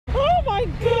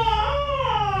my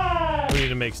god! We need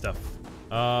to make stuff.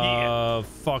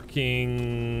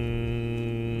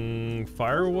 Fucking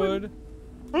firewood.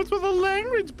 What's with the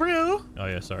language, bro? Oh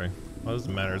yeah, sorry. Well,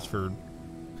 doesn't matter. It's for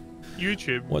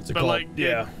YouTube. What's it but called? Like,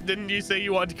 yeah. Didn't you say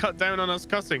you wanted to cut down on us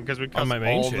cussing because we cuss On my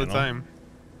main all channel. the time?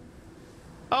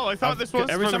 Oh, I thought this was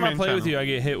every for the time I main play channel. with you, I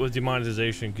get hit with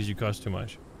demonetization because you cuss too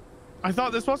much. I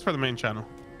thought this was for the main channel.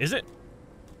 Is it?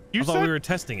 You I thought said we were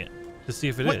testing it to see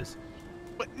if it is.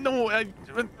 But no,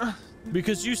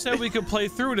 Because you said we could play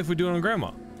through it if we do it on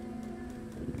Grandma.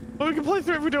 well, we can play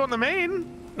through if we do it on the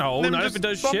main. No, Then not just if it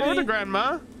does swap over to shitty.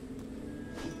 Grandma.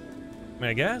 I mean,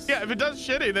 I guess. Yeah, if it does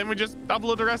shitty, then we just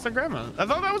upload the rest on Grandma. I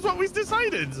thought that was what we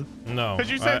decided. No.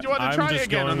 Because you said you wanted to try it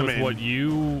again on the main. I'm just going with what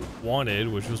you wanted,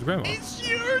 which was Grandma. It's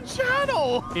your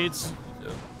channel. It's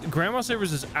Grandma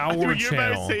Savers is our You're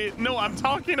channel. about to say, no, I'm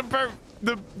talking about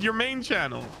your main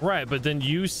channel. Right, but then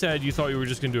you said you thought you were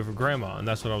just gonna do it for Grandma, and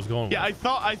that's what I was going with. Yeah, I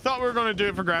thought we were gonna do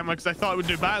it for Grandma because I thought it would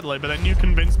do badly, but then you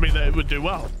convinced me that it would do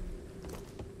well.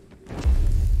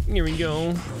 Here we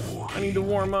go. I need to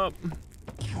warm up.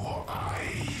 Your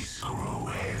eyes grow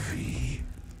heavy.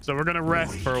 So we're gonna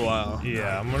rest for a while.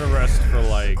 Yeah, I'm gonna rest for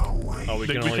like. Oh, we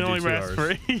can only do 2 rest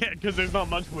hours. for yeah, because there's not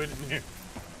much wood in here.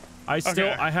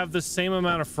 I have the same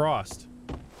amount of frost.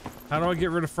 How do I get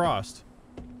rid of frost?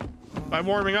 By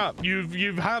warming up.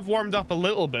 You have warmed up a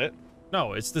little bit.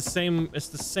 No, it's the same. It's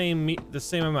the same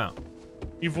amount.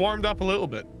 You've warmed up a little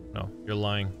bit. No, you're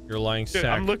lying. You're lying. Dude,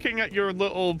 sack. I'm looking at your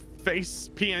little face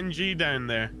PNG down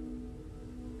there.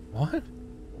 What?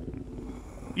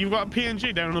 You've got a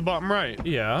PNG down in the bottom right.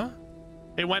 Yeah.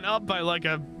 It went up by like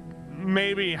a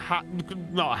maybe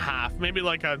not half, maybe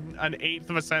like an 1/8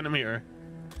 of a centimeter.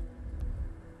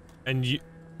 And you.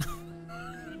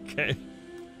 Okay.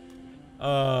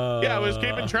 Yeah, I was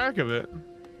keeping track of it.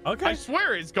 Okay. I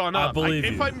swear it's gone up. I believe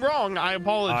you. If I'm wrong, I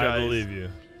apologize. I believe you.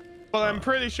 But I'm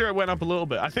pretty sure it went up a little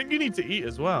bit. I think you need to eat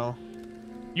as well.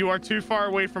 You are too far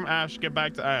away from Ash. Get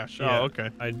back to Ash. Yeah, Oh, okay.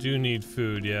 I do need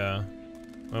food. Yeah.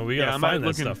 Well, we gotta I'm find that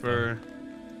looking stuff. for.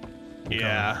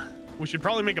 Yeah. We should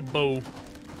probably make a bow.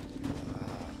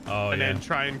 Oh and yeah. then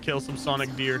try and kill some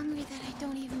Sonic deer. I'm hungry that I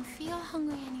don't even feel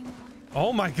hungry anymore.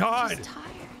 Oh my I'm God. just tired.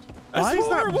 Why is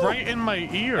that horrible. right in my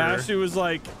ear? Ashley was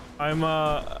like, I'm so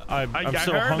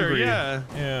heard hungry. her, yeah.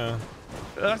 Yeah.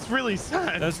 That's really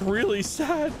sad. That's really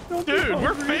sad. Don't be Dude,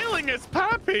 we're hungry. failing as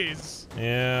puppies.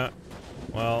 Yeah.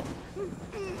 Well,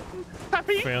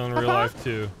 Pappy. failing in real Papa? life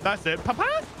too. That's it. Papa.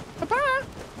 Papa.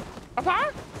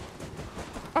 Papa.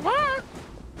 Papa.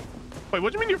 Wait,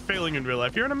 what do you mean you're failing in real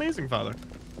life? You're an amazing father.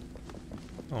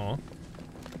 Oh.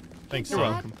 Thanks, Dad,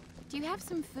 son. do you have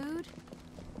some food?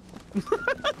 Oh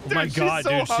my she's God,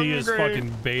 so dude, she is hungry. fucking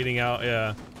baiting out.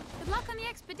 Yeah. Good luck on the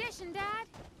expedition, Dad.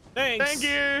 Thanks. Thank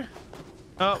you.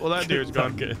 Oh, well, that dude's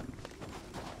gone. Okay.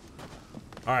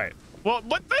 All right. Well,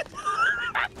 what the?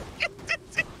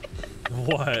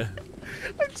 What?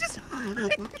 I just.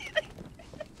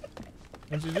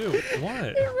 What'd you do?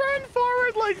 What? He ran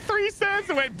forward like 3 steps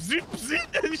and went zip,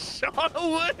 zip, and shot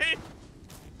away.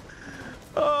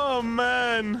 Oh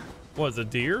man. What's a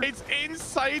deer? It's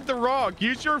inside the rock.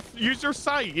 Use your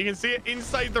sight. You can see it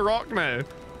inside the rock now.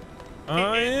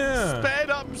 Oh it yeah. sped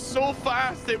up so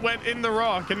fast it went in the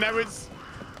rock, and now it's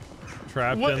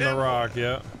Trapped in the rock.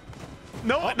 Yeah.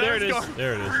 no. Oh, now there it it's is. gone.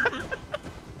 There it is.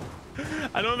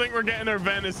 I don't think we're getting our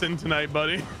venison tonight,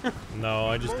 buddy. No,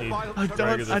 I just need.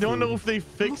 I don't know if they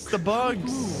fixed the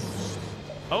bugs.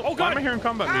 Oh God! Why am I hearing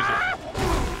combat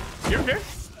music? You okay?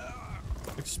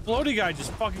 Explodey guy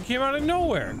just fucking came out of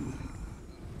nowhere.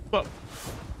 Well,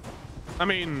 I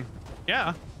mean,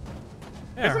 yeah.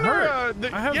 Yeah, Isn't hurt.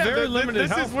 there, I have very limited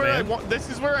this health, is where man. this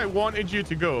is where I wanted you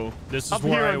to go. This is up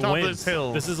where here I on top went. of this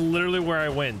hill. This is literally where I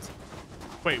went.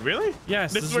 Wait, really?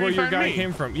 Yes, this is where where you your found guy me?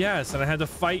 came from. Yes, and I had to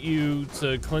fight you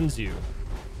to cleanse you.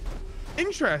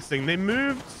 Interesting. They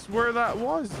moved where that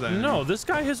was then. No, this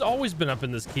guy has always been up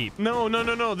in this keep. No.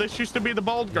 This used to be the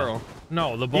bald girl.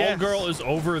 No, the bald Yes. girl is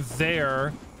over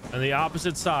there on the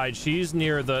opposite side. She's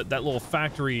near that little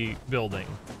factory building.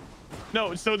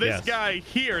 No, so this Yes. guy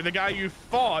here, the guy you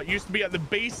fought, used to be at the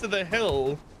base of the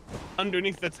hill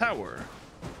underneath the tower.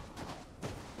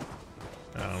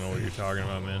 I don't know what you're talking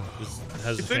about, man. This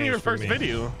has It's in your first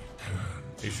video.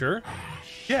 You sure?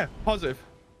 Yeah, positive.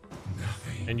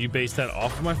 And you based that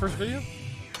off of my first video?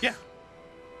 Yeah.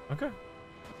 Okay.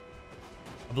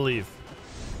 I believe.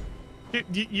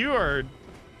 You are.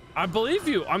 I believe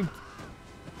you.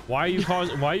 Why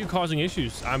are you causing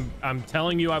issues? I'm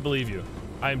telling you I believe you.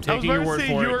 I am taking your word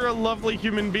for it. You're a lovely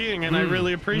human being, and I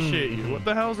really appreciate you. What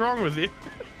the hell's wrong with you?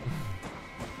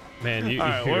 Man, All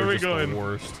right, where you're are we just going? the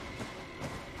worst.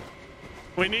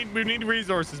 We need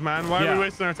resources, man. Why are we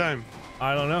wasting our time?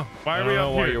 I don't know. Why are I don't we know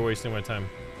up why here? you're wasting my time.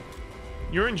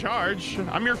 You're in charge.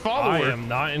 I'm your follower. I am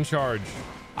not in charge.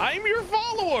 I'm your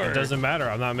follower. It doesn't matter.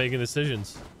 I'm not making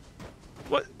decisions.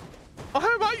 What? Oh,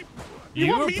 how about you? You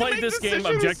want have me to played make this game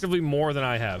decisions? objectively more than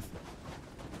I have.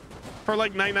 For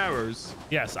like 9 hours.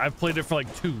 Yes, I've played it for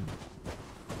like 2.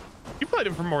 You played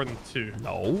it for more than 2.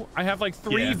 No, I have like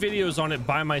 3 Yeah. videos on it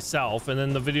by myself, and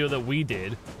then the video that we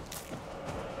did.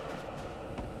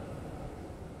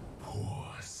 Poor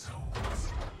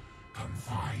souls,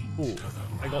 confined Ooh, to the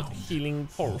I got realm healing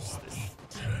pulse. for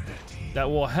eternity. That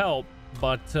will help,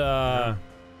 but I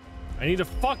need to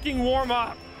fucking warm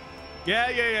up.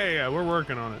 Yeah. We're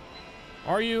working on it.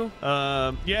 Are you?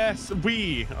 Yes,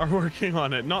 we are working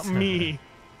on it, not me.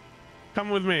 Come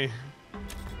with me.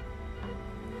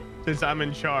 Since I'm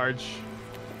in charge.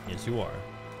 Yes, you are.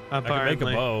 Apparently. I can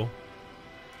make a bow.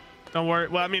 Don't worry.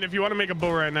 Well, I mean, if you want to make a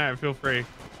bow right now, feel free.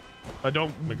 But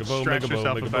don't Make a bow, stress make a bow,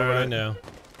 yourself make a about bow right it. now.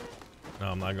 No,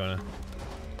 I'm not gonna.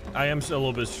 I am a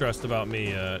little bit stressed about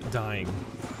me dying.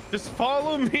 Just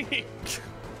follow me.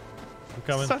 I'm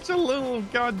coming. Such a little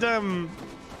goddamn.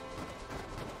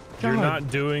 You're God. not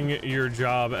doing your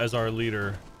job as our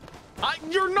leader.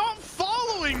 You're not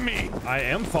following me. I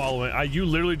am following. You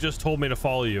literally just told me to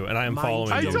follow you, and I am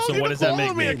following I you. told So you what to does that follow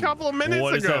make me me? a couple of minutes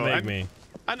What does ago. that make me?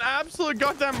 An absolute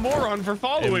goddamn moron for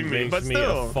following It me, makes but me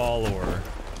still. a follower.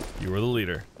 You are the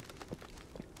leader.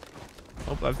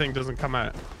 Hope that thing doesn't come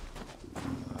out.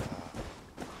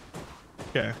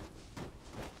 Okay.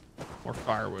 More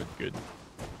firewood, good.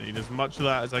 Need as much of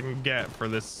that as I can get for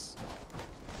this.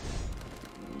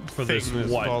 For thing this that's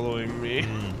what? following me.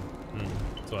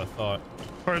 That's what I thought.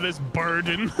 For this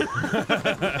burden.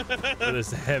 For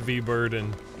this heavy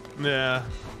burden. Yeah.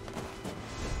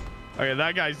 Okay,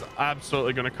 that guy's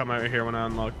absolutely gonna come out here when I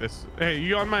unlock this. Hey,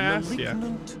 you on my ass? Yeah.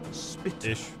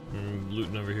 Ish.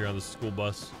 Looting over here on the school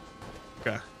bus.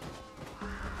 Okay.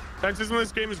 Sexism in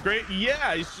this game is great.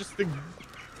 Yeah, it's just the.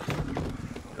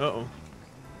 Uh-oh.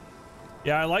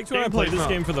 Yeah, I liked when I played Gameplay's this not.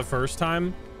 game for the first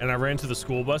time, and I ran to the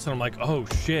school bus, and I'm like, oh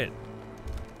shit.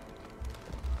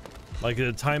 Like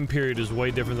the time period is way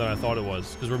different than I thought it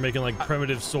was, because we're making like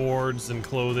primitive swords and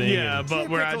clothing. Yeah, and, but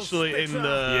we're actually in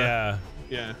the.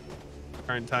 yeah.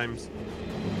 Current times.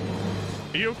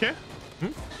 Are you okay? I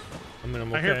mean, I'm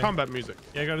okay. I hear combat music.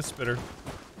 Yeah, I got a spitter.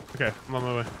 Okay, I'm on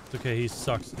my way. It's okay. He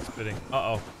sucks at spitting.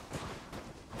 Uh-oh.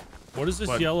 What is this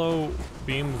What? yellow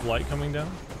beam of light coming down?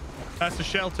 That's the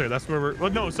shelter. That's where we're.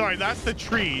 Well, no, sorry. That's the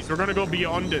trees. We're gonna go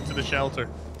beyond it to the shelter.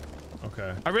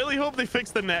 Okay. I really hope they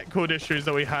fix the netcode issues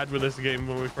that we had with this game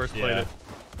when we first played it.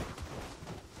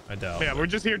 I doubt. Yeah, we're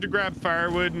just here to grab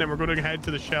firewood, and then we're going to head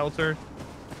to the shelter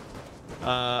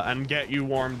and get you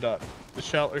warmed up. The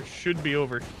shelter should be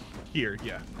over here.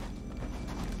 Yeah.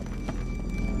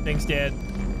 Thanks, Dad.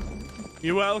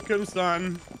 You're welcome,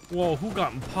 son. Whoa, who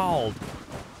got impaled?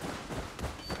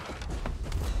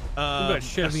 Who got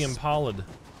Chevy impaled?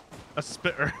 A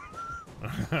spitter.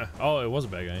 Oh, it was a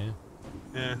bad guy. Yeah.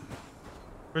 Yeah.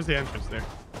 Where's the entrance there?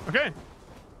 Okay.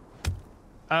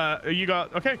 You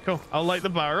got. Okay, cool. I'll light the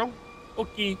barrel.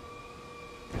 Okay.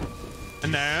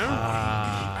 And now.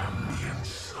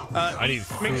 I need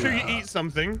Make food. sure you eat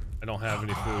something. I don't have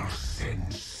any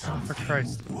food. For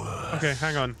Christ. Okay,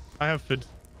 hang on. I have food.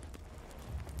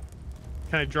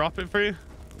 Can I drop it for you?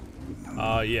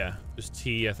 Yeah. Just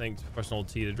T, I think. Personal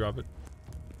T to drop it.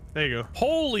 There you go.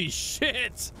 Holy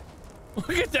shit!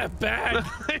 Look at that bag!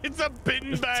 It's a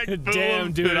bin bag full Damn,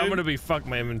 of dude, food. I'm gonna be fucked.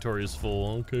 My inventory is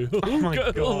full. Okay. Oh my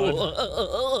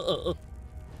god.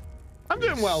 I'm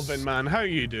doing well, Vin, man. How are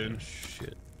you doing?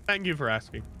 Shit. Thank you for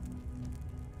asking.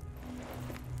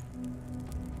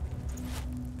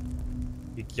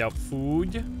 Pick your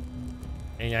food,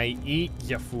 and I eat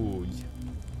your food.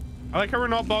 I like how we're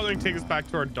not bothering to take us back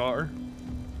to our daughter.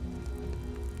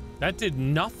 That did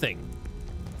nothing.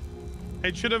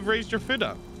 It should have raised your food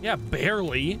up. Yeah,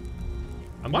 barely.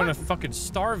 I'm What? gonna fucking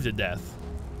starve to death.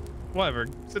 Whatever.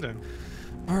 Sit down.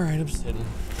 All right, I'm sitting.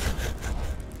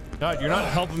 God, you're not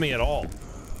helping me at all.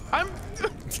 I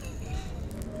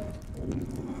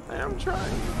am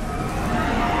trying.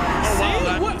 See? Wow,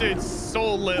 that What? did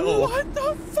so little. What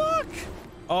the fuck?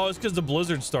 Oh, it's because the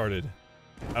blizzard started.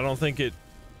 I don't think it.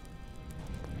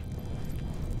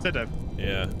 Sit down.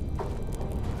 Yeah.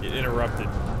 It interrupted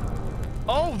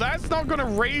Oh, that's not gonna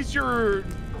raise your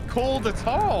cold at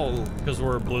all. because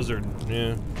we're a blizzard.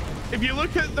 Yeah. If you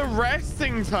look at the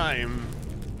resting time,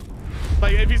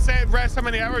 like if you say rest how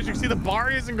many hours, you can see the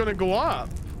bar isn't gonna go up.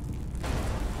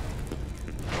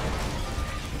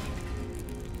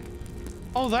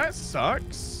 Oh, that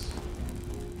sucks.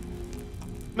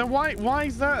 Now, why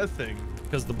is that a thing?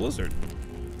 because the blizzard.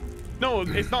 No,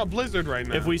 it's not blizzard right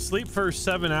now. If we sleep for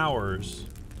 7 hours,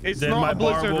 it's then not my a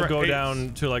bar blizzard will go it's,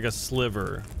 down to like a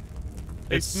sliver.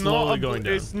 It's not slowly going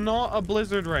down. It's not a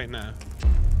blizzard right now.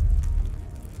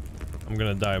 I'm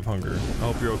gonna die of hunger. I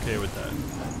hope you're okay with that.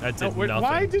 That did nothing.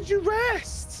 Why did you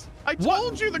rest? I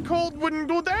told you the cold wouldn't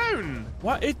go down.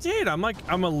 What? It did.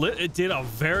 It did a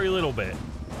very little bit.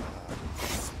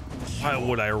 Why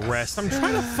would I rest? I'm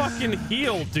trying to fucking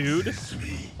heal, dude.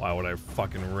 Why would I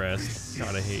fucking rest?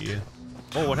 God, I hate you.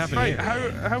 Oh, what happened here?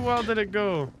 How well did it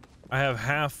go? I have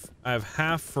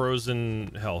half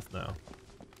frozen health now.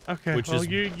 Okay, which well, is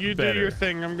you better. do your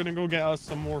thing. I'm gonna go get us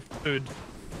some more food.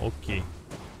 Okay.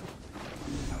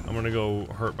 I'm gonna go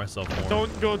hurt myself more.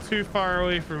 Don't go too far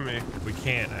away from me. We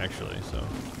can't actually, so.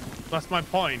 That's my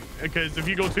point. Because if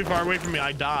you go too far away from me,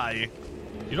 I die.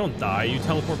 You don't die. You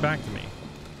teleport back to me.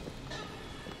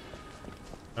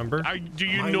 Remember? Do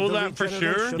you know that for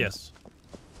sure? Yes.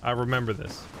 I remember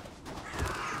this.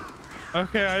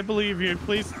 Okay, I believe you.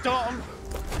 Please don't.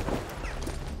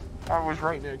 I was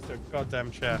right next to a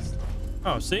goddamn chest.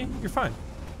 Oh, see? You're fine.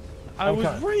 I was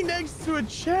right next to a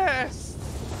chest.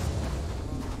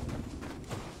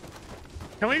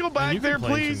 Can we go back there,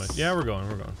 please? Yeah, we're going.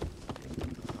 We're going.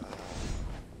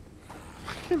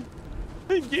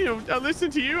 You know, I listen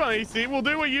to you, Icy. We'll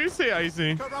do what you say,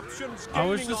 Icy. I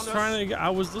was just trying to. I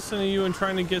was listening to you and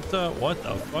trying to get the. What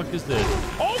the fuck is this?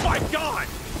 Oh my god!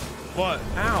 What?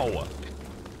 Ow!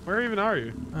 Where even are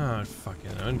you? Oh, fucking!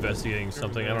 I'm investigating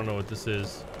something. I don't know what this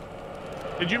is.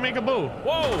 Did you make a bow?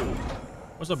 Whoa!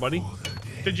 What's up, buddy?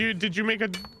 Did you make a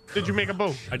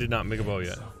bow? I did not make a bow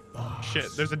yet. Shit!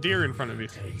 There's a deer in front of you.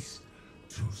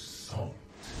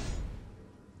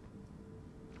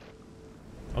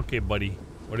 Okay, buddy.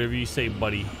 Whatever you say,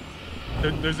 buddy.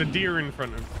 There's a deer in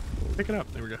front of him. Pick it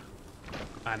up. There we go.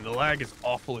 And the lag is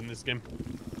awful in this game.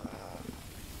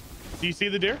 Do you see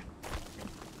the deer?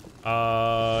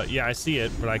 Yeah, I see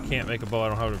it, but I can't make a bow. I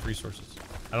don't have enough resources.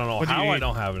 I don't know how I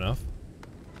don't have enough.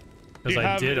 Because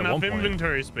I did at one point.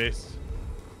 Inventory space.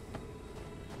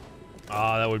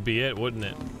 Ah, that would be it, wouldn't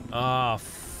it? Ah,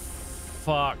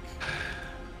 fuck.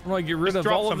 How do I get rid of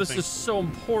all of this? Is so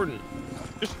important.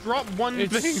 Just drop one thing.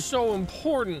 It's so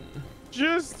important.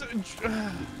 Just.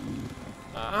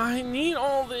 I need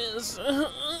all this.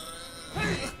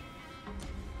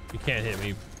 You can't hit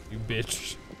me, you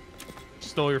bitch.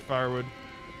 Stole your firewood.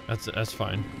 That's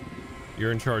fine.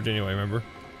 You're in charge anyway, remember?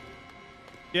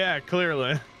 Yeah,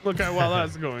 clearly. Look how well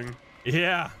that's going.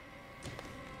 Yeah.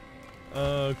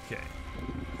 Okay.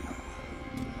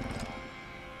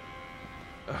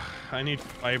 I need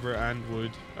fiber and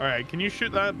wood. All right, can you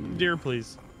shoot that deer,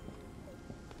 please?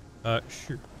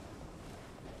 Sure.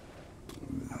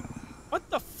 What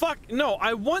the fuck? No,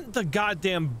 I want the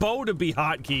goddamn bow to be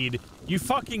hotkeyed. You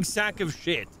fucking sack of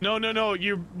shit. No.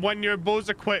 When your bow's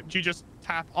equipped, you just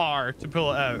tap R to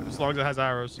pull it out, as long as it has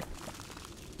arrows.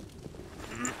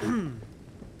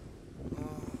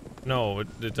 No,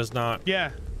 it does not.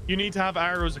 Yeah, you need to have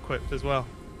arrows equipped as well.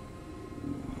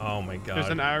 Oh my god. There's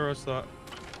an arrow slot.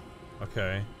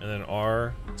 Okay, and then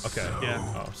R. Okay. Yeah.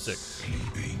 Oh, sick.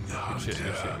 Good shit.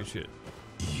 Good shit. Good shit.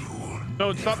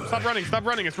 No, stop running. Stop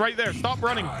running. It's right there. Stop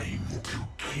running.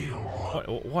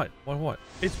 What?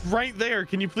 It's right there.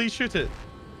 Can you please shoot it?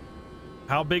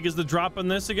 How big is the drop on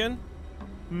this again?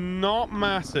 Not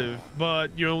massive,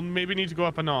 but you'll maybe need to go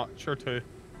up a notch or two.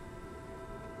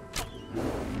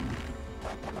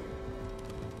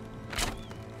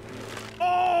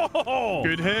 Oh!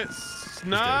 Good hits.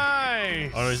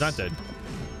 Nice. Oh no, he's not dead.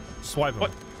 Swipe him.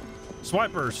 What?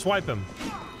 Swiper, swipe him.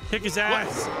 Kick his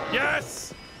ass. What?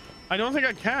 Yes. I don't think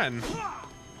I can.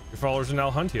 Your followers are now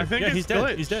hunt you. I think yeah, it's he's dead.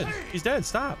 glitched. He's dead. He's dead.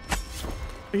 Stop.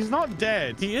 He's not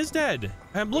dead. He is dead.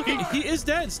 I'm looking. He is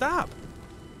dead. Stop.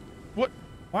 What?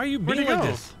 Why are you Where'd being he like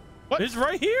go? this? What? He's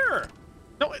right here.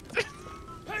 No.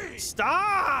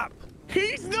 Stop.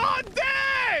 He's not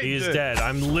dead. He is dead.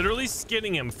 I'm literally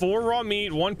skinning him. 4 raw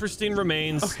meat, 1 pristine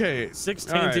remains. Okay. 6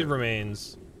 tainted right.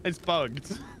 remains. It's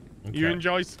bugged. Okay. You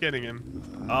enjoy skinning him.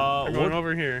 I'm going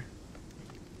over here.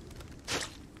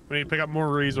 We need to pick up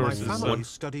more resources. My family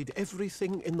studied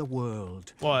everything in the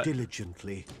world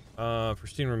diligently.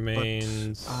 Pristine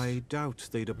remains. But I doubt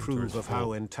they'd approve of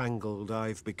how entangled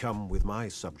I've become with my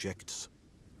subjects.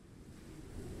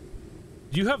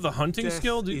 Do you have the hunting Death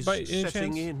skill is by any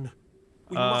setting chance? in.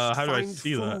 We must how do I find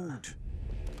see that? food.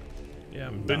 Yeah,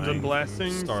 I'm Winds and dying.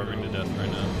 blessings. I'm starving to death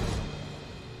right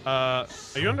now.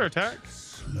 Are you under attack?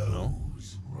 No.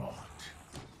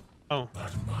 Oh.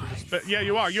 Yeah,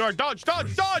 you are. You are. Dodge!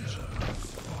 Dodge! Dodge!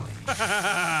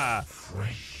 That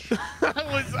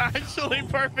was actually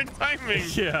perfect timing.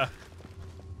 Yeah.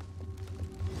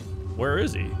 Where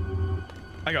is he?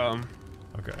 I got him.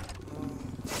 Okay.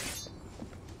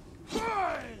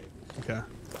 Okay.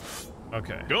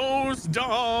 Okay. Ghost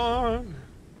dog.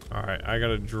 All right. I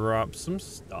gotta drop some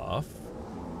stuff.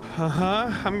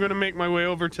 I'm gonna make my way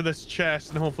over to this chest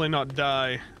and hopefully not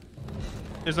die.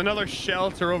 There's another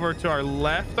shelter over to our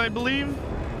left, I believe.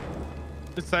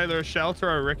 It's either a shelter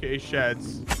or rickety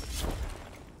sheds.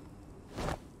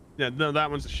 Yeah, no,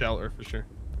 that one's a shelter for sure.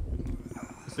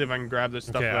 Let's see if I can grab this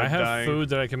stuff. Okay, without I have dying. food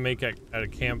that I can make at a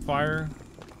campfire.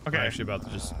 Okay. I'm actually about to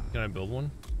just. Can I build one?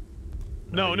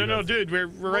 No, you have- dude. We're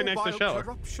right next to the shelter.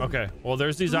 corruption. Okay. Well,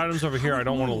 there's these items over here I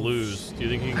don't want to lose. Do you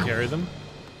think you can carry them?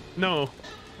 No,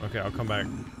 Okay, I'll come back.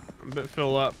 I'm a bit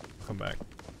fill up. I'll come back.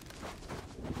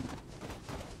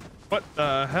 What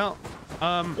the hell?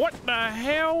 What the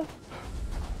hell?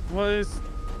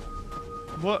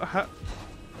 What?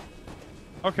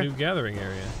 Okay. New gathering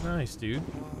area. Nice, dude.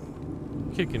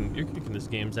 You're kicking this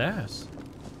game's ass.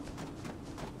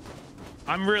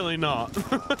 I'm really not.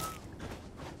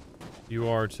 You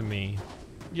are to me.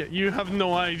 Yeah, you have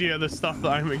no idea the stuff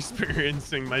that I'm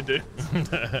experiencing, my dude.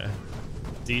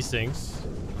 Desyncs.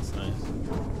 That's nice.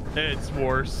 It's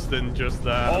worse than just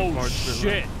that. Oh unfortunately.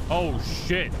 shit! Oh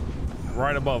shit!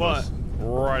 Right above What? us.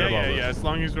 Right above us. Yeah. As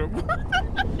long as we're.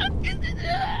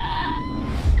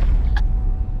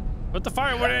 Put the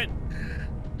fire with it.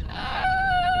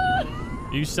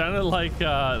 You sounded like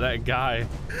that guy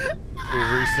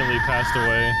who recently passed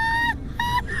away.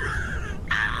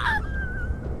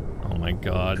 Oh my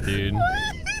god, dude. Why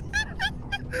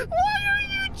are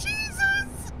you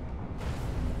Jesus?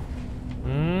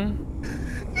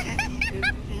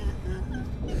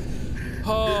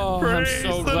 Oh, I'm Praise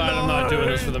so the glad I'm not doing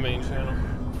this Lord. for the main channel.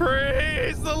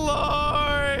 Praise the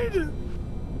Lord.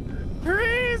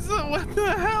 What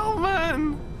the hell,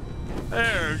 man?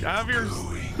 There, have your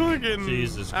fucking.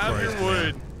 Jesus have Christ, your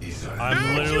wood. I'm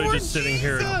Dude, literally you just were sitting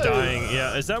here Jesus. dying.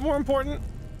 Yeah, is that more important?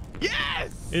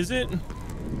 Yes. Is it?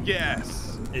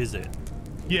 Yes. Is it?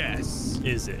 Yes.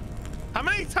 Is it? How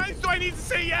many times do I need to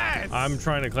say yes? I'm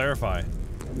trying to clarify.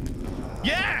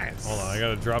 Yes. Hold on, I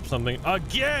gotta drop something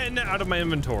again out of my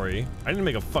inventory. I didn't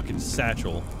make a fucking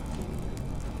satchel.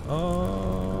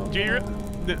 Okay.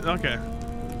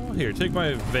 Here, take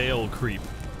my veil creep.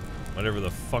 Whatever the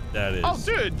fuck that is. Oh,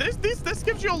 dude, this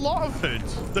gives you a lot of food.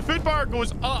 The food bar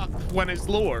goes up when it's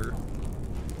lower.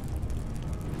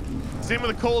 Same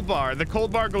with the cold bar. The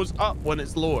cold bar goes up when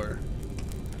it's lower.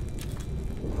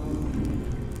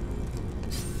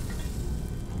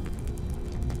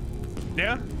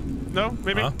 Yeah? No?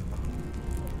 Maybe? Huh?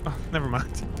 Oh, never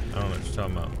mind. I don't know what you're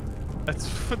talking about.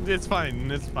 It's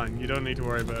fine. It's fine. You don't need to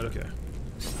worry about it. Okay.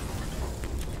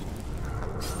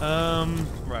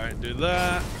 Right, do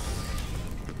that.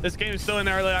 This game is still in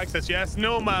early access. Yes,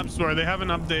 no map store. They haven't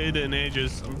updated it in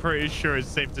ages. I'm pretty sure it's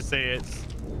safe to say it's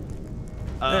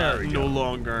no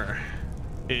longer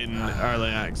in early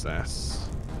access.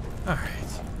 All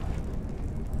right.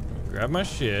 Grab my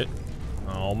shit.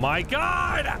 Oh my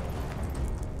god!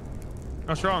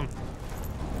 What's wrong?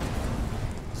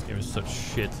 This game is such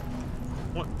shit.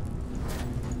 What?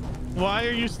 Why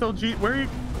are you still where are you?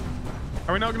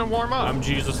 Are we not gonna warm up? I'm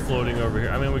Jesus floating over here.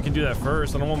 I mean, we can do that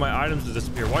first. I don't want my items to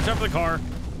disappear. Watch out for the car.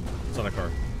 It's not a car.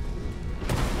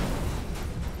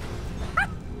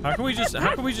 How can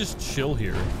we just chill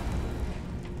here?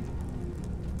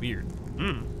 Weird.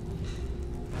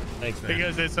 Thanks, man.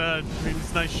 Because it's a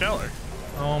nice shelter.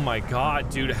 Oh my god,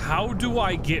 dude. How do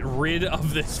I get rid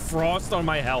of this frost on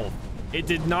my health? It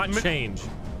did not change.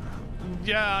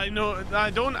 Yeah, I know. I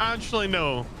don't actually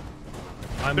know.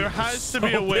 There has so to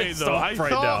be a way, pissed though. off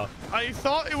right now. I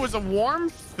thought it was a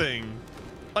warmth thing.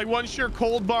 Like once your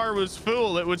cold bar was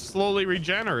full, it would slowly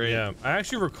regenerate. Yeah, I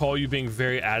actually recall you being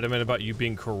very adamant about you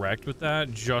being correct with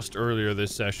that just earlier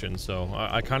this session. So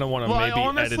I kind of want to maybe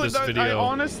edit this video.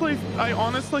 I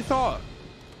honestly thought.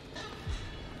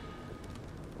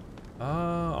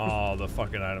 Oh, the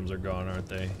fucking items are gone, aren't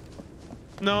they?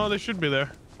 No, they should be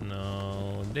there.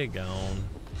 No, they gone.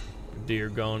 They're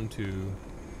gone too.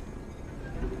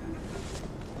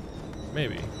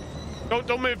 Maybe. Don't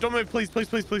move, please.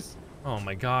 Oh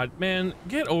my god, man,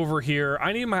 get over here.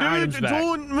 I need my items Dude, back.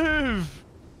 don't move.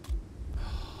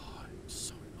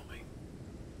 So annoying.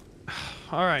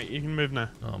 All right, you can move now.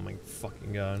 Oh my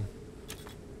fucking god.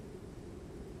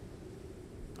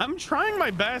 I'm trying my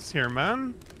best here,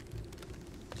 man.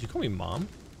 Did you call me mom?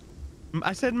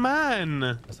 I said man.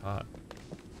 That's hot.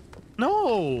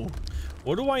 No.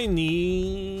 What do I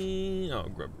need? Oh,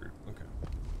 grub root. Okay.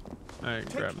 All right,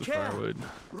 Take grab the care. firewood.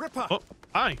 Ripper. Oh,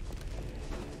 hi.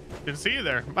 Didn't see you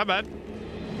there. My bad.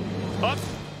 Up.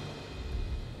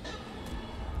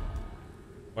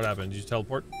 What happened? Did you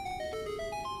teleport?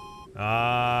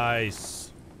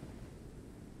 Nice.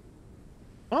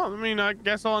 Well, I mean, I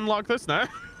guess I'll unlock this now.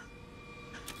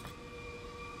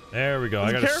 There we go.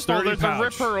 I got a Careful, sturdy there's pouch. a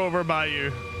ripper over by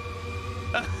you.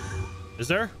 Is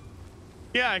there?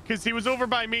 Yeah, because he was over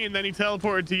by me and then he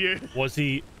teleported to you. Was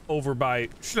he over by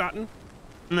Schlatten?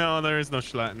 No, there is no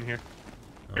Schlatten here.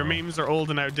 Your memes are old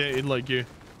and outdated like you.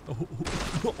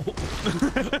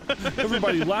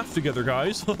 Everybody laugh together,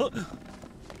 guys.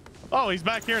 Oh, he's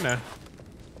back here now.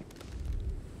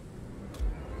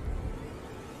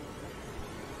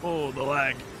 Oh, the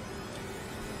lag.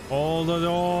 Hold the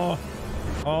door.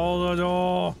 Hold the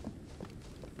door.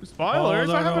 Spoilers?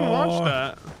 I haven't watched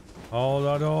that. Hold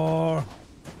the door.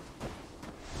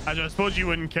 I suppose you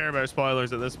wouldn't care about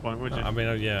spoilers at this point, would you? I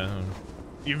mean, yeah.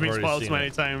 You've been already spoiled seen so many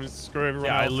it. times. Screw everyone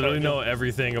Yeah, I else. literally know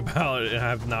everything about it and I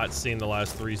have not seen the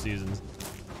last 3 seasons.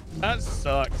 That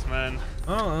sucks, man.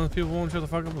 Oh, people won't shut the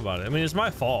fuck up about it. I mean, it's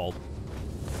my fault.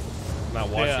 Not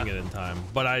watching it in time.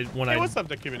 But when I what's up,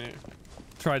 Documentary?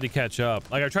 tried to catch up,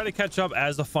 like I tried to catch up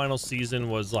as the final season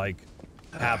was like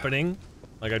happening.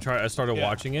 Like I started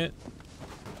watching it.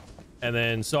 And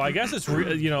then, so I guess it's,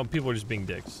 you know, people are just being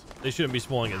dicks. They shouldn't be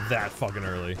spoiling it that fucking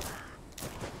early.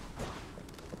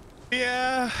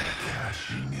 Yeah.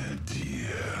 Cashing a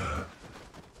deer.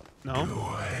 No.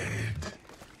 Go ahead.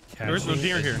 There's no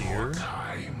deer here.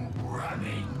 Time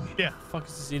running. Yeah. What the fuck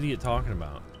is this idiot talking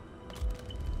about?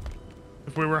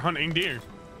 If we were hunting deer.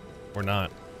 Or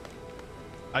not.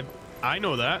 I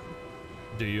know that.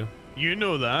 Do you? You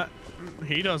know that.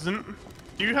 He doesn't.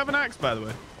 Do you have an axe, by the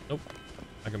way? Nope.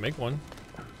 I can make one.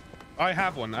 I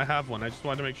have one. I have one. I just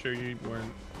wanted to make sure you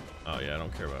weren't. Oh yeah, I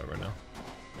don't care about it right now.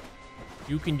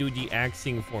 You can do the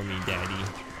axing for me, daddy.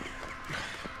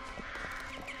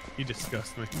 You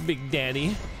disgust me. Big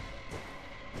daddy.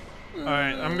 All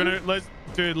right, I'm gonna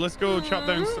let's go chop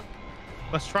down.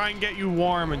 Let's try and get you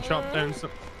warm and chop down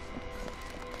some.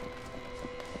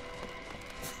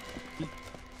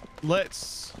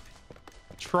 Let's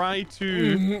try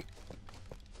to.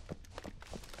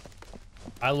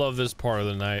 I love this part of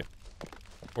the night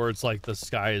where it's like the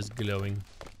sky is glowing.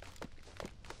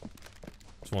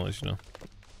 Just want to let you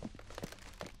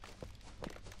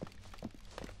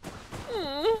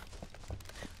know.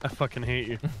 I fucking hate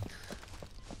you.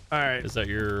 All right. Is that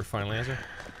your final answer?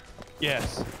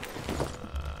 Yes.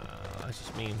 That's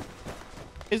just mean.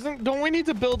 Don't we need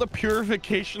to build a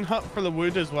purification hut for the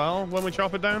wood as well when we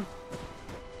chop it down?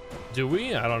 Do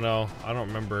we? I don't know. I don't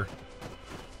remember.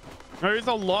 There's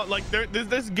a lot, like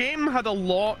this game had a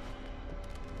lot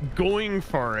going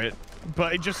for it,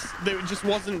 but it just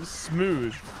wasn't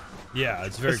smooth. Yeah,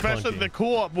 it's very Especially clunky. the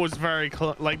co-op was very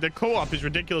like the co-op is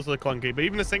ridiculously clunky, but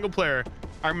even the single player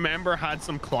I remember had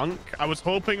some clunk. I was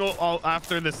hoping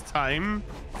after this time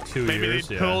 2 maybe years,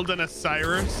 they pulled an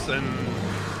IcyCaress and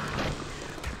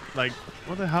like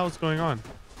what the hell is going on?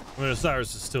 I mean,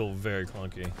 Osiris is still very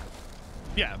clunky.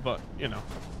 Yeah, but you know.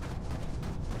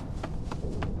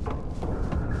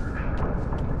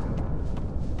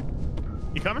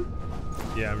 You coming?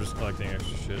 Yeah, I'm just collecting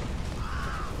extra shit.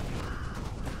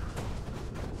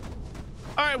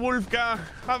 All right, Wolfgar,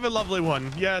 have a lovely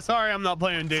one. Yeah, sorry I'm not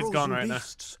playing Days Frozen Gone right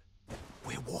beasts.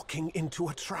 We're walking into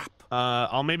a trap. now.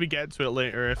 I'll maybe get to it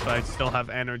later if I still have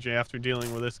energy after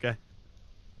dealing with this guy.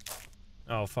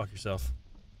 Oh, fuck yourself.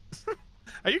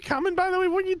 Are you coming, by the way?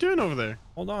 What are you doing over there?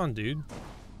 Hold on, dude.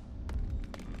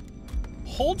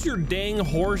 Hold your dang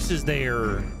horses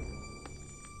there.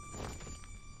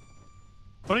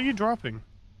 What are you dropping?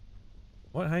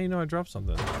 What? How do you know I dropped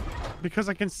something? Because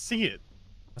I can see it.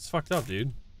 That's fucked up,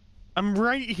 dude. I'm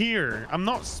right here. I'm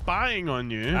not spying on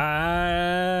you.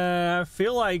 I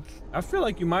feel like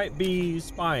you might be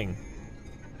spying.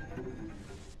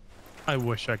 I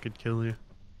wish I could kill you.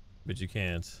 But you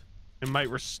can't. It might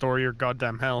restore your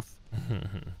goddamn health.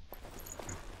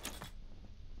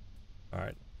 All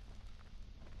right.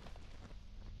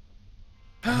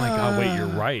 Oh my god, wait, you're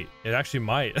right. It actually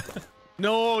might.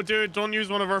 No, dude, don't use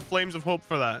one of our flames of hope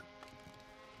for that.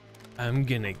 I'm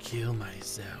gonna kill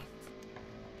myself.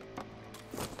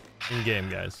 In game,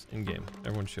 guys. In game.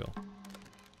 Everyone chill.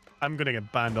 I'm gonna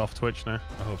get banned off Twitch now.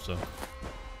 I hope so.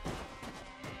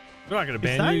 They're not gonna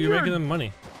ban that you. You're your- making them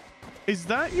money. Is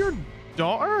that your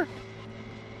daughter?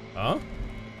 Huh?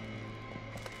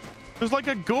 There's like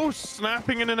a ghost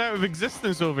snapping in and out of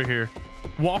existence over here.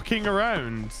 Walking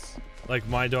around. Like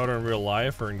my daughter in real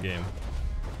life or in game?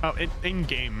 Oh, in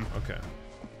game. Okay.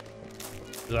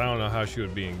 'Cause I don't know how she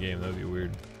would be in game. That'd be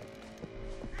weird.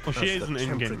 Well, she As isn't the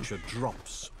in game. temperature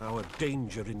drops, our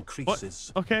danger What?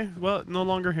 increases. Okay, well, no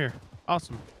longer here.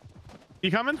 Awesome.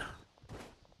 You coming?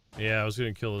 Yeah, I was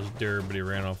gonna kill this deer, but he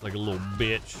ran off like a little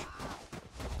bitch.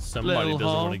 Somebody doesn't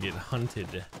want to get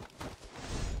hunted.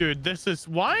 Dude,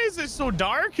 why is it so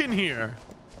dark in here?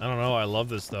 I don't know. I love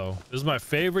this though. This is my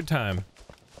favorite time.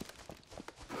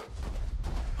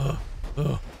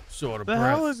 So out of The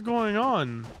breath. hell is going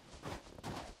on?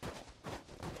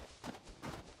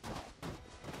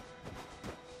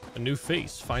 A new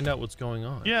face. Find out what's going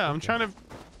on. Yeah, I'm trying to.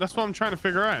 That's what I'm trying to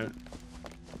figure out.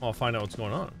 I'll find out what's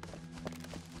going on.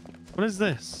 What is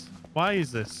this? Why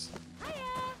is this?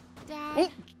 Dad,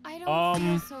 I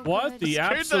don't feel so what good. the Scared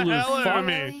the absolute hell out of fuck?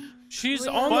 me. She's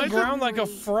Really? on Why the is it ground like a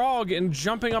really? frog and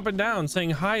jumping up and down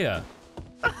saying hiya.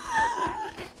 What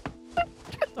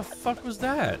the fuck was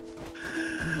that?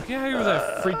 Get out of here with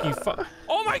that freaky fuck.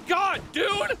 Oh my god,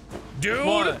 dude! Dude!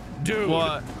 What? Dude!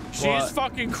 What? She's What?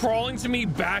 fucking crawling to me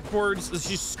backwards.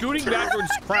 She's scooting backwards,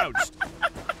 crouched.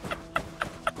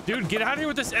 Dude, get out of here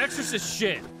with this exorcist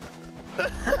shit.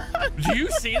 Do you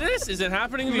see this? Is it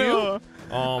happening to No. you?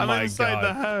 Oh I'm my inside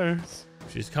the god. house.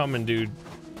 She's coming, dude.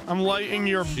 I'm lighting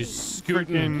your She's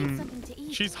scooting. Need something to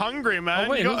eat. She's hungry, man. Oh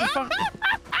wait, You who the fuck?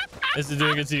 Is it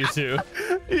doing it to you too?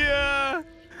 Yeah.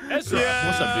 Ezra, Yeah.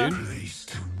 what's up, dude? Place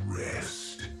to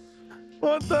rest.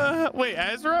 What the? Wait,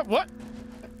 Ezra? What?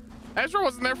 Ezra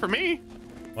wasn't there for me.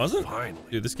 Wasn't? Finally.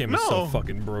 Dude, this game is so No.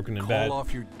 fucking broken and Call bad.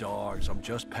 off your dogs. I'm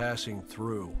just passing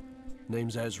through.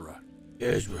 Name's Ezra.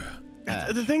 Ezra.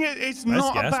 The thing is, it's Nice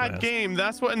not a gas bad mask. game.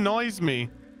 That's what annoys me.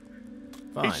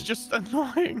 Fine. It's just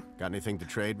annoying. Got anything to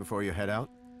trade before you head out?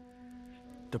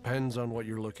 Depends on what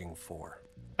you're looking for.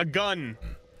 A gun.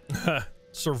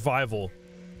 Survival.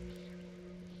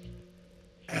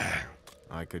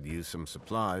 I could use some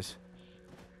supplies.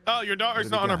 Oh, your daughter's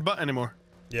What do not we on her got? butt anymore.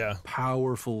 Yeah.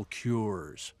 Powerful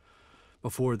cures.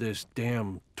 Before this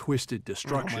damn twisted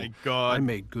destruction, Oh my God. I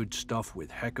made good stuff with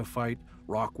Hecaphyte,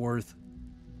 Rockworth.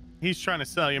 He's trying to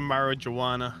sell you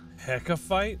marijuana. Heck a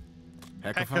fight?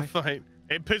 Heck of a Heckify? fight.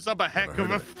 It puts up a heck of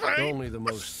a fight. Only the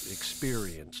most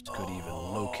experienced could even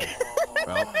locate.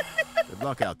 Well, good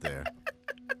luck out there.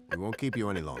 We won't keep you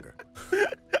any longer.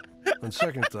 On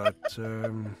second thought,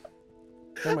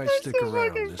 I might stick so around.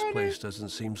 fucking This funny. place doesn't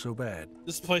seem so bad.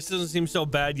 This place doesn't seem so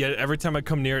bad yet. Every time I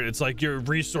come near it, it's like your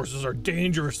resources are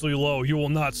dangerously low. You will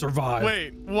not survive.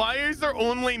 Wait, why is there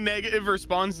only negative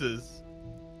responses?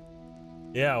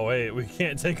 Yeah, wait. We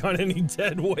can't take on any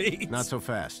dead weights. Not so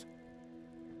fast.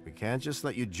 We can't just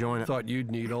let you join. Thought you'd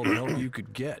need all the help you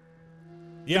could get.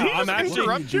 Yeah, Did he I'm just actually,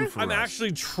 interrupt you? I'm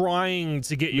actually trying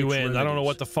to get you Mixed in. I don't know remedies.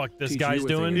 what the fuck this Teach guy's you a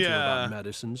thing or doing. two Yeah. about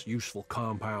medicines, useful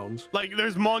compounds. Like,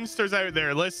 there's monsters out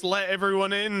there. Let's let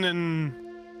everyone in and...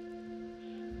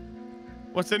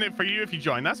 What's in it for you if you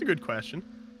join? That's a good question.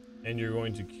 And you're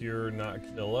going to cure, not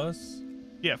kill us?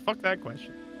 Yeah, fuck that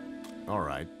question. All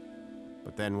right.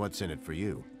 But then what's in it for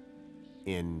you?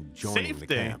 In joining the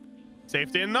Safety. camp?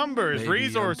 Safety in numbers, Maybe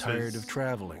resources. I'm tired of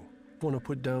traveling. Want to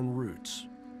put down roots.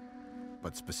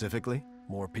 But specifically?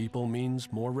 More people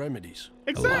means more remedies.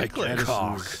 Exactly.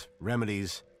 Medicines,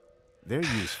 remedies, they're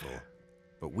useful.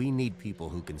 But we need people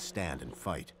who can stand and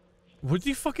fight. What do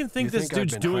you fucking think You this think I've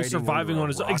dude's been doing hiding surviving under a on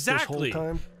his own? rock this whole Exactly.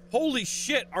 time? Holy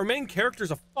shit, our main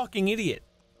character's a fucking idiot.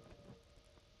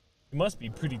 He must be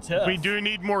pretty tough. We do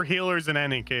need more healers in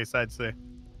any case, I'd say.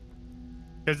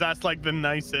 Because that's like the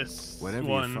nicest Whatever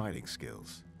one. your fighting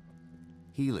skills,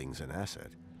 healing's an asset.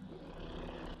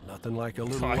 Nothing like a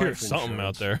little I hear life something out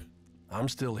insurance. there. I'm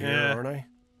still here, Yeah. aren't I?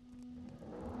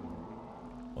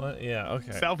 What? Yeah,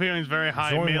 okay. Self-healing's very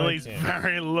high, Join my melee's camp.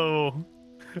 very low.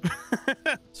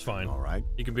 It's fine. All right.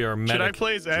 You can be our medic. Should I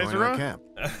play as Join our Ezra? camp.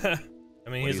 I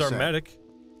mean, What he's do you our say? medic.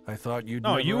 I thought you'd.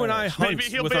 No, never you and I ask. hunt Maybe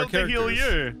he'll with be our able to heal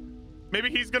characters. you. Maybe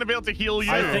he's gonna be able to heal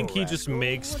you. I think he just Rascal.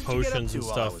 makes What did you get up potions and to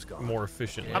while I stuff was gone? more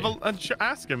efficiently.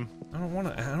 Ask him. I don't want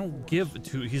to. I don't give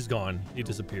to. He's gone. He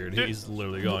disappeared. Dude. He's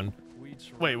literally gone.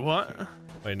 Wait, what?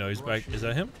 Wait, no, he's back. Is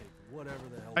that him? Whatever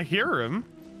the hell. I hear him.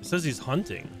 It says he's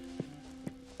hunting.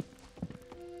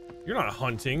 You're not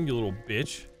hunting, you little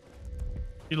bitch.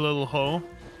 You little hoe.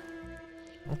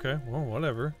 Okay, well,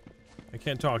 whatever. I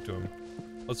can't talk to him.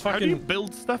 Let's How do you fucking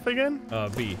build stuff again?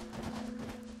 B.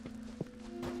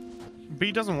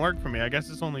 B doesn't work for me. I guess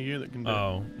it's only you that can do it.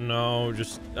 Oh no,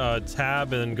 just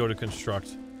tab and then go to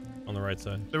construct on the right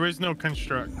side. There is no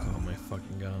construct. Oh my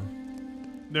fucking god.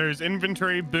 There's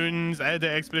inventory, boons, edit,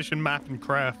 expedition, map, and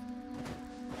craft.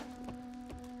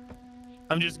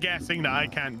 I'm just guessing that I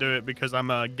can't do it because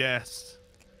I'm a guest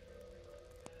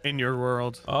in your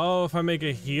world. Oh, if I make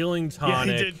a healing Yeah,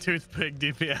 tonic. he did toothpick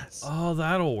DPS. Oh,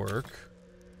 that'll work.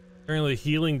 Apparently,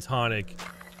 healing tonic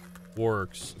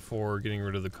works for getting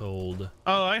rid of the cold.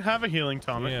 Oh, I have a healing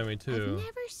tonic. Yeah, me I've too.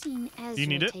 never seen Ezra You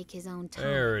need it? take his own time.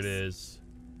 There it is.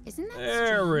 Isn't that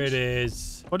There strange? it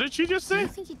is. What did she just Do say? you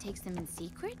think he takes them in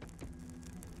secret?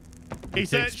 He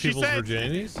said, Takes she people's said,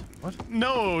 virginities? What?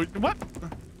 no, what?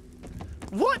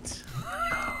 What?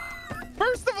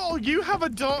 First of all, you have a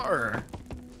daughter.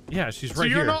 Yeah, she's So right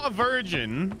you're here. not a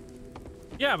virgin.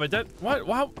 Yeah, but that what?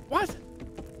 Wow, what?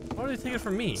 Why would they take it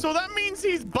from me? So that means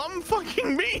he's bum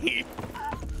fucking me.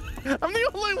 I'm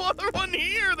the only other one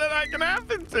here that I can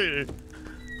happen to.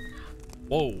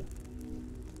 Whoa.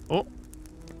 Oh.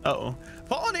 Uh-oh.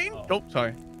 Falling in. Oh,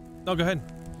 sorry. No, go ahead.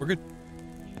 We're good.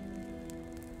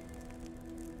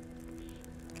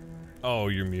 Oh,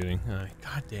 you're muting.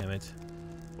 God damn it.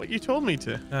 What you told me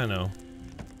to. I know.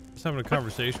 Just having a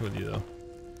conversation with you though.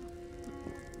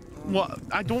 What?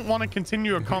 I don't want to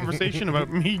continue a conversation about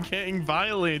me getting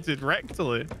violated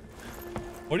rectally.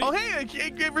 What do you? Oh, hey,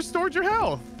 it restored your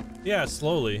health. Yeah,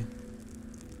 slowly.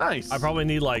 Nice. I probably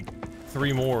need like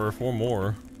 3 more or 4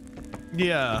 more.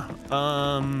 Yeah.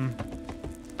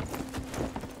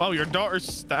 Oh, your daughter's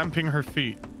stamping her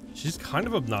feet. She's kind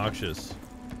of obnoxious.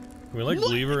 Can we like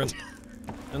leave her in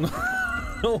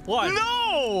what?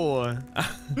 No!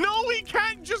 No, we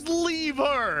can't just leave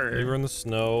her. Leave her in the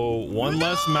snow. One No!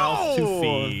 less mouth to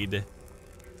feed.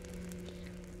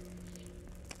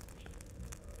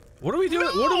 What are we doing?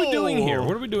 No! What are we doing here?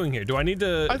 What are we doing here? Do I need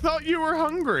to? I thought you were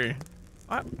hungry.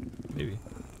 Maybe.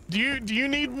 Do you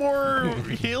need more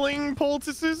healing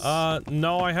poultices?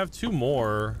 No, I have 2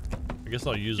 more. I guess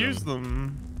I'll use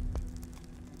them.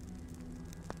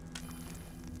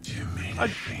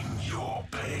 Diminishing your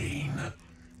pain.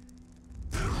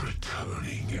 The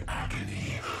returning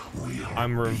agony will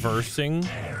I'm reversing.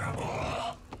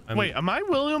 terrible. Wait, am I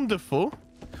William Dafoe?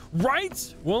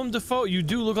 Right? Willem Dafoe. You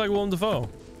do look like Willem Dafoe.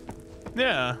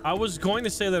 Yeah, I was going to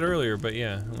say that earlier, but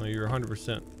yeah, no, you're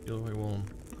 100%. You look like Willem.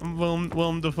 I'm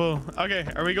Willem Dafoe. Okay,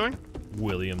 are we going?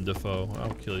 William Dafoe.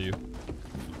 I'll kill you.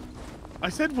 I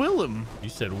said Willem. You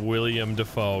said William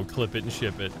Dafoe. Clip it and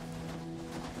ship it.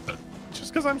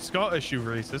 Just because I'm Scottish, you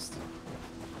racist.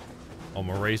 Oh, I'm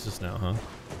a racist now, huh?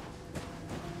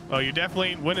 Oh, you definitely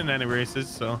ain't winning any races,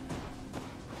 so.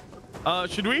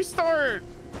 Should we start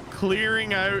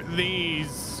clearing out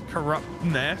these corrupt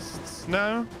nests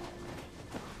now?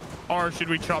 Or should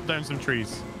we chop down some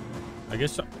trees? I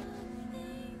guess so.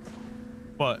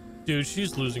 What? Dude,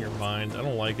 she's losing her mind. I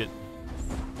don't like it.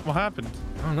 What happened?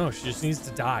 I don't know. She just needs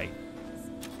to die.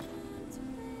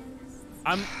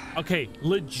 Okay,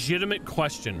 legitimate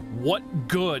question. What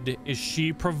good is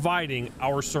she providing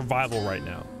our survival right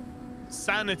now?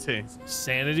 Sanity.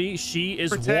 Sanity? She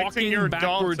is Protecting walking your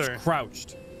backwards daughter.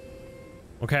 crouched.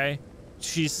 Okay?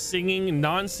 She's singing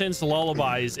nonsense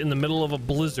lullabies in the middle of a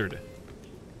blizzard.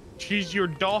 She's your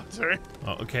daughter.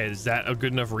 Oh, okay, is that a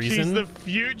good enough reason? She's the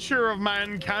future of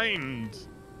mankind.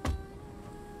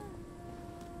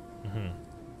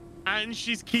 And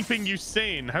she's keeping you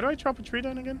sane. How do I chop a tree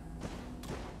down again?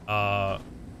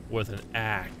 With an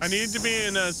axe. I need to be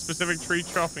in a specific tree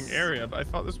chopping area, but I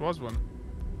thought this was one.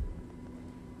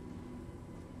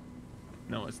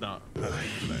 No, it's not. The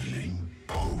healing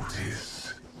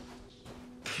poultice.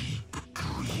 Keep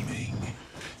dreaming.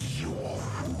 Your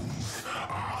wounds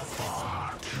are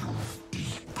far too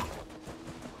deep.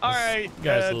 All right,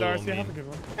 guy's a little Darcy, have a mean. good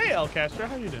one. Hey, El Castro,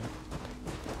 how you doing?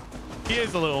 He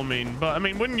is a little mean, but I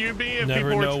mean, wouldn't you be if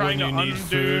Never people were know trying when to you undo need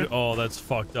food. Oh, that's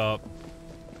fucked up.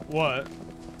 what?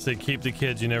 Say keep the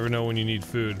kids. You never know when you need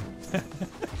food.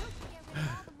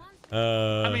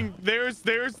 I mean, there's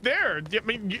there. I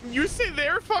mean, you say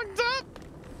they're fucked up?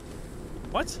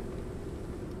 What?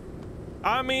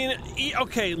 I mean,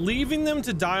 okay, leaving them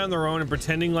to die on their own and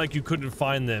pretending like you couldn't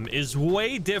find them is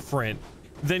way different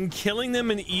than killing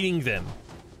them and eating them.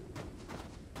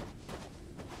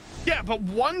 Yeah, but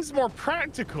one's more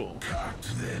practical. Cut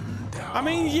them down. I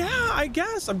mean, yeah, I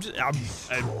guess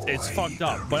it's fucked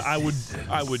up, but I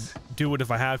would do it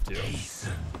if I have to.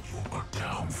 Hasten your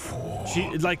downfall.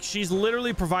 She's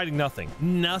literally providing nothing,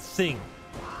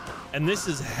 and this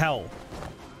is hell.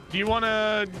 Do you want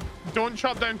to... Don't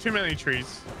chop down too many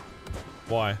trees.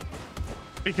 Why?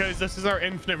 Because this is our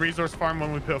infinite resource farm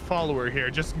when we put a follower here.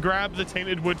 Just grab the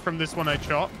tainted wood from this one I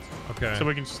chopped. Okay. So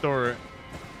we can store it.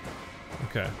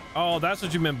 Okay. Oh, that's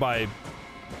what you meant by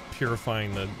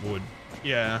purifying the wood.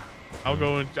 Yeah. I'll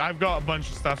go... I've got a bunch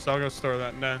of stuff, so I'll go store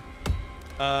that now.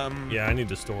 Yeah, I need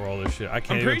to store all this shit. I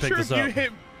can't I'm even pretty pick sure this if up. you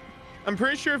hit... I'm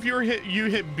pretty sure if you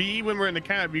hit B when we're in the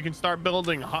camp, you can start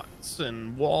building huts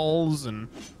and walls, and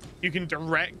you can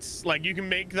direct, like, you can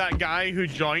make that guy who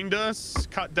joined us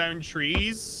cut down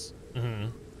trees.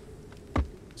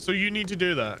 So you need to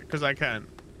do that, because I can't.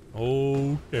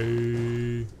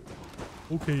 Okay.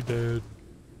 Okay, Dad.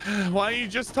 Why are you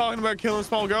just talking about killing a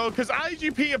small girl? Because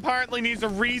IGP apparently needs a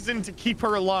reason to keep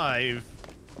her alive.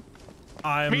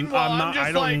 Meanwhile,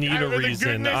 I don't need a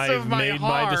reason. I've made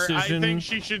my decision. I think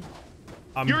she should.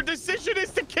 Your decision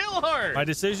is to kill her. My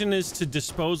decision is to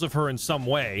dispose of her in some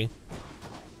way.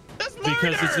 That's murder.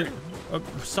 Because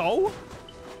it's so.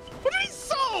 What do you mean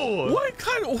so? What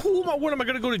kind of? What am I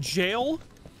gonna go to jail?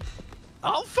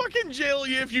 I'll fucking jail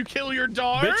you if you kill your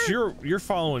daughter. Bitch, you're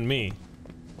following me.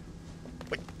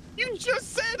 Wait, you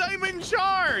just said I'm in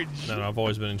charge. No, I've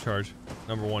always been in charge.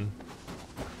 Number one.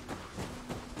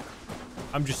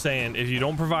 I'm just saying, if you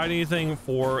don't provide anything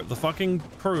for the fucking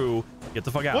crew, get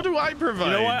the fuck out. What do I provide?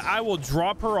 You know what? I will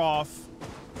drop her off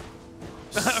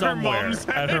somewhere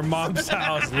at her mom's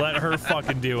house. Let her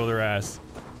fucking deal with her ass.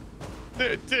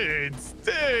 Dudes,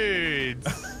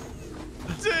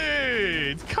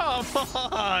 come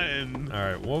on. All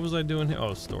right, what was I doing here?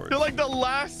 Oh, storage. You're like the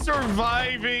last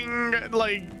surviving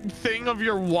thing of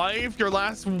your wife, your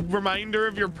last reminder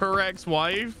of your poor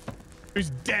ex-wife who's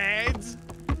dead.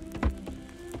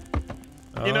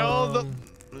 You know,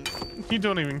 you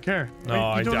don't even care. No,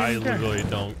 I literally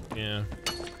don't. Yeah.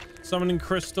 Summoning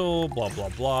crystal, blah, blah,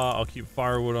 blah. I'll keep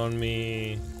firewood on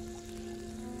me.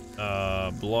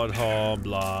 Blood haul,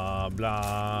 blah,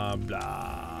 blah,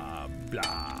 blah,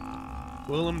 blah.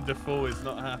 Willem Dafoe is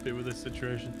not happy with this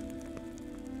situation.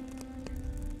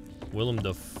 Willem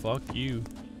the fuck you.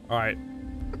 All right.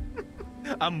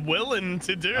 I'm willing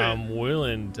to do it. I'm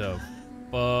willing to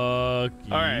fuck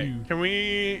you. All right. Can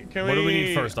we? What do we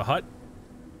need first? A hut?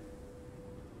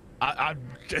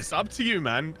 It's up to you,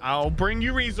 man. I'll bring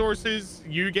you resources.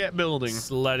 You get building.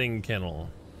 Sledding kennel.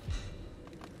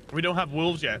 We don't have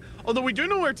wolves yet. Although we do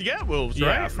know where to get wolves, right?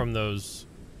 Yeah, from those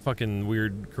fucking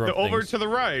weird corrupt over things. to the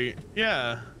right.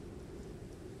 Yeah.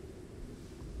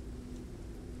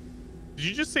 Did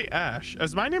you just say Ash?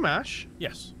 Is my name Ash?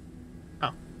 Yes.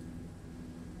 Oh.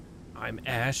 I'm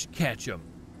Ash Ketchum.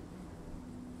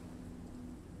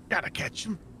 Gotta catch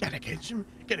him. Gotta catch him.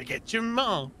 Gotta catch him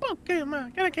all.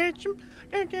 Pokemon. Gotta catch him.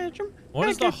 Gotta catch him. What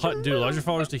does the hut do? Allows your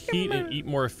followers to heat and eat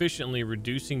more efficiently,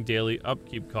 reducing daily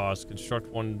upkeep costs. Construct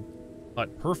one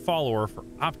hut per follower for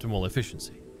optimal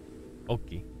efficiency.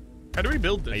 Okay. How do we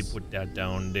build this? I put that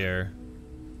down there.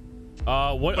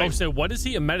 What? Wait. Oh, so what is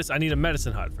he? A medicine? I need a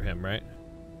medicine hut for him, right?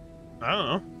 I don't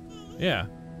know. Yeah.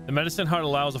 The medicine hut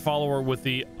allows a follower with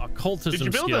the occultism Did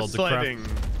you build skill a to sledding?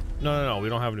 craft. No. We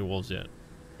don't have any wolves yet.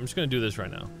 I'm just gonna do this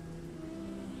right now.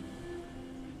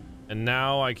 And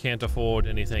now I can't afford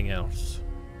anything else.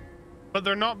 But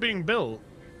they're not being built.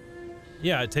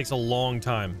 Yeah, it takes a long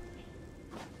time.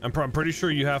 I'm pretty sure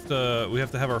we have to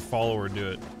have our follower do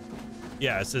it.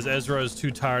 Yeah, it says Ezra is too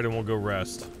tired and will go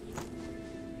rest.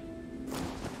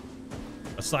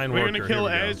 Assign worker. We're gonna kill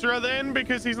Ezra then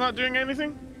because he's not doing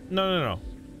anything? No.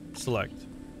 Select.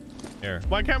 Here.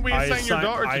 Why can't we assign your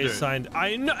daughter to do it?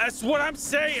 I know, that's what I'm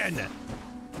saying.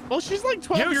 Well, she's like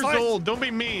 12 years old. Don't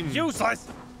be mean. Useless.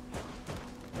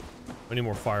 We need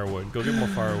more firewood. Go get more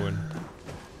firewood.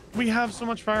 We have so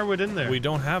much firewood in there. We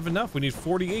don't have enough. We need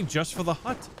 48 just for the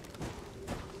hut.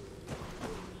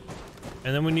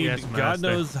 And then we need God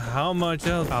knows how much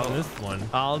else on this one.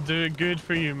 I'll do it good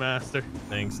for you, master.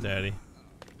 Thanks, daddy.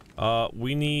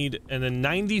 We need and then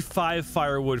 95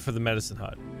 firewood for the medicine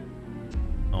hut.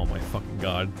 Oh my fucking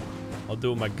god. I'll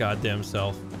do it my goddamn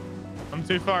self. I'm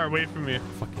too far away from you.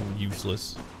 Fucking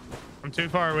useless. I'm too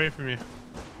far away from you.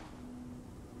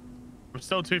 I'm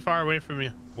still too far away from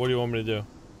you. What do you want me to do?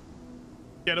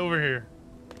 Get over here.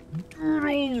 Get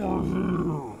over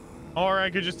here. Or I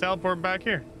could just teleport back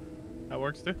here. That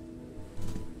works too.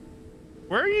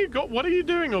 Where are you go? What are you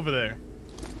doing over there?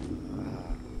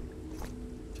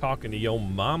 Talking to your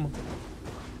mama.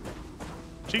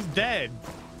 She's dead.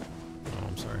 Oh,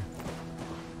 I'm sorry.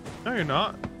 No, you're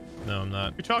not. No, I'm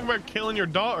not. You're talking about killing your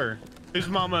daughter. Whose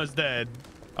mama is dead.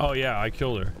 Oh yeah, I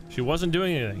killed her. She wasn't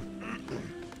doing anything.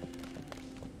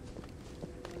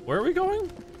 Where are we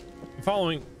going? I'm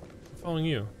following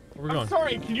you. Where are we going?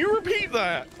 Sorry, can you repeat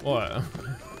that? What?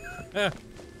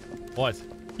 What?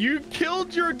 You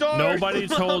killed your daughter. Nobody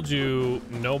told you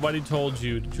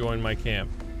to join my camp.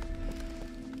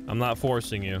 I'm not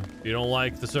forcing you. If you don't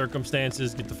like the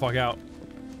circumstances, get the fuck out.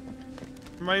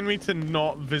 Remind me to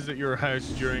not visit your house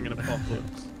during an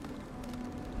apocalypse.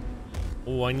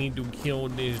 Oh, I need to kill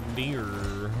this deer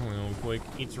real quick.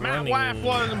 It's running. My wife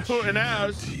wasn't putting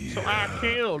out, so I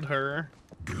killed her.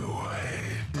 Go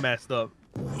ahead. Messed up.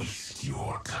 Waste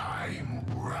your time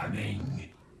running.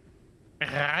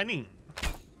 Honey.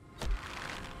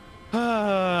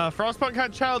 Frostpunk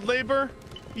had child labor?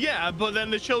 Yeah, but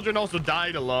then the children also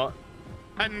died a lot.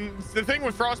 And the thing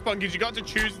with Frostpunk is you got to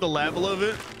choose the level of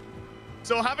it.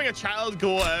 So having a child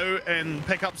go out and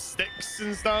pick up sticks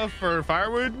and stuff for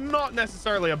firewood, not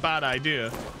necessarily a bad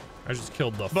idea. I just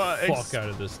killed the fuck out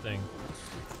of this thing.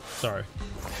 Sorry.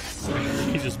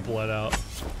 He just bled out.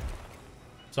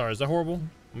 Sorry, is that horrible?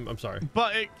 I'm sorry.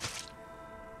 But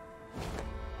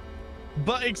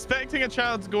expecting a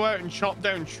child to go out and chop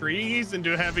down trees and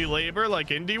do heavy labor like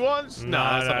Indy was?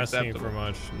 Not asking for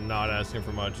much. Not asking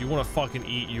for much. You want to fucking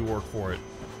eat, you work for it.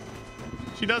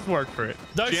 She does work for it.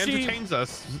 She entertains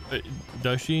us.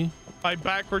 Does she? By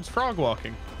backwards frog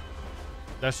walking.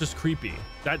 That's just creepy.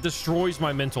 That destroys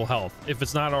my mental health if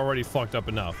it's not already fucked up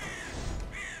enough.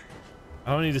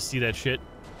 I don't need to see that shit.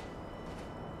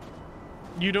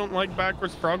 You don't like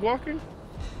backwards frog walking?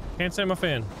 Can't say I'm a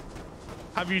fan.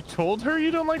 Have you told her you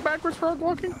don't like backwards frog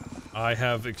walking? I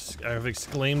have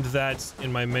exclaimed that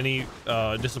in my many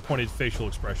disappointed facial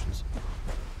expressions.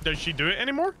 Does she do it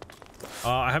anymore?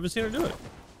 I haven't seen her do it,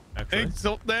 actually.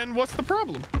 So then what's the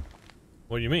problem?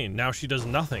 What do you mean? Now she does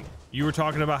nothing. You were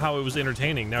talking about how it was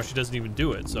entertaining. Now she doesn't even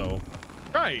do it, so...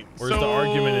 Right. Where's the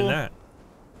argument in that?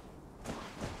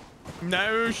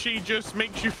 Now she just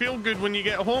makes you feel good when you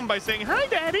get home by saying, "Hi,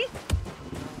 Daddy."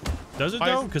 Does it,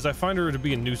 though? Because I find her to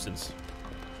be a nuisance.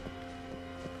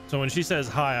 So when she says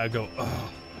hi, I go, ugh.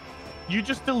 You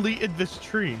just deleted this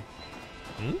tree.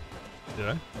 Hmm? Did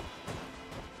I?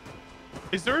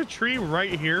 Is there a tree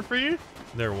right here for you?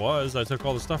 There was. I took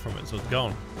all the stuff from it, so it's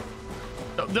gone.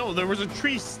 No, there was a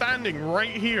tree standing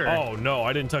right here. Oh, no.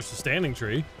 I didn't touch the standing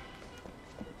tree.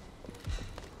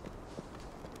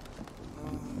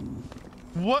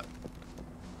 What?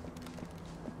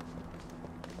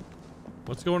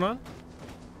 What's going on?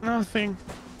 Nothing.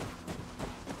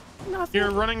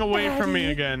 You're running away from me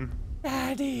again.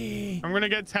 Daddy. I'm gonna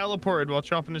get teleported while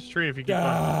chopping this tree if you keep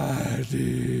running.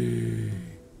 Daddy.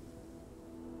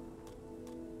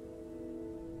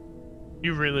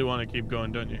 You really want to keep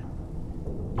going, don't you?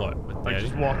 What? With Like Daddy?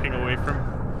 just walking away from...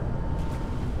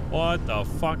 What the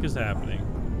fuck is happening?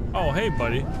 Oh, hey,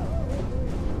 buddy.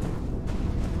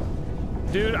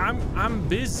 Dude, I'm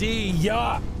busy.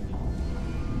 Yeah.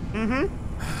 Mm-hmm.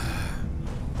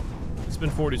 It's been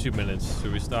 42 minutes.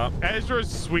 Should we stop?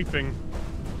 Ezra's sweeping.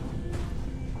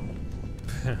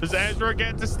 Does Ezra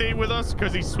get to stay with us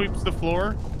because he sweeps the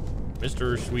floor?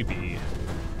 Mr. Sweepy.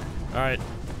 All right.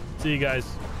 See you guys.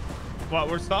 What,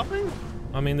 we're stopping?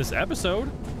 I mean, this episode.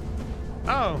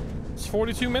 Oh. It's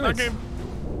 42 minutes. Okay.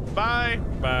 Bye.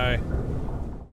 Bye.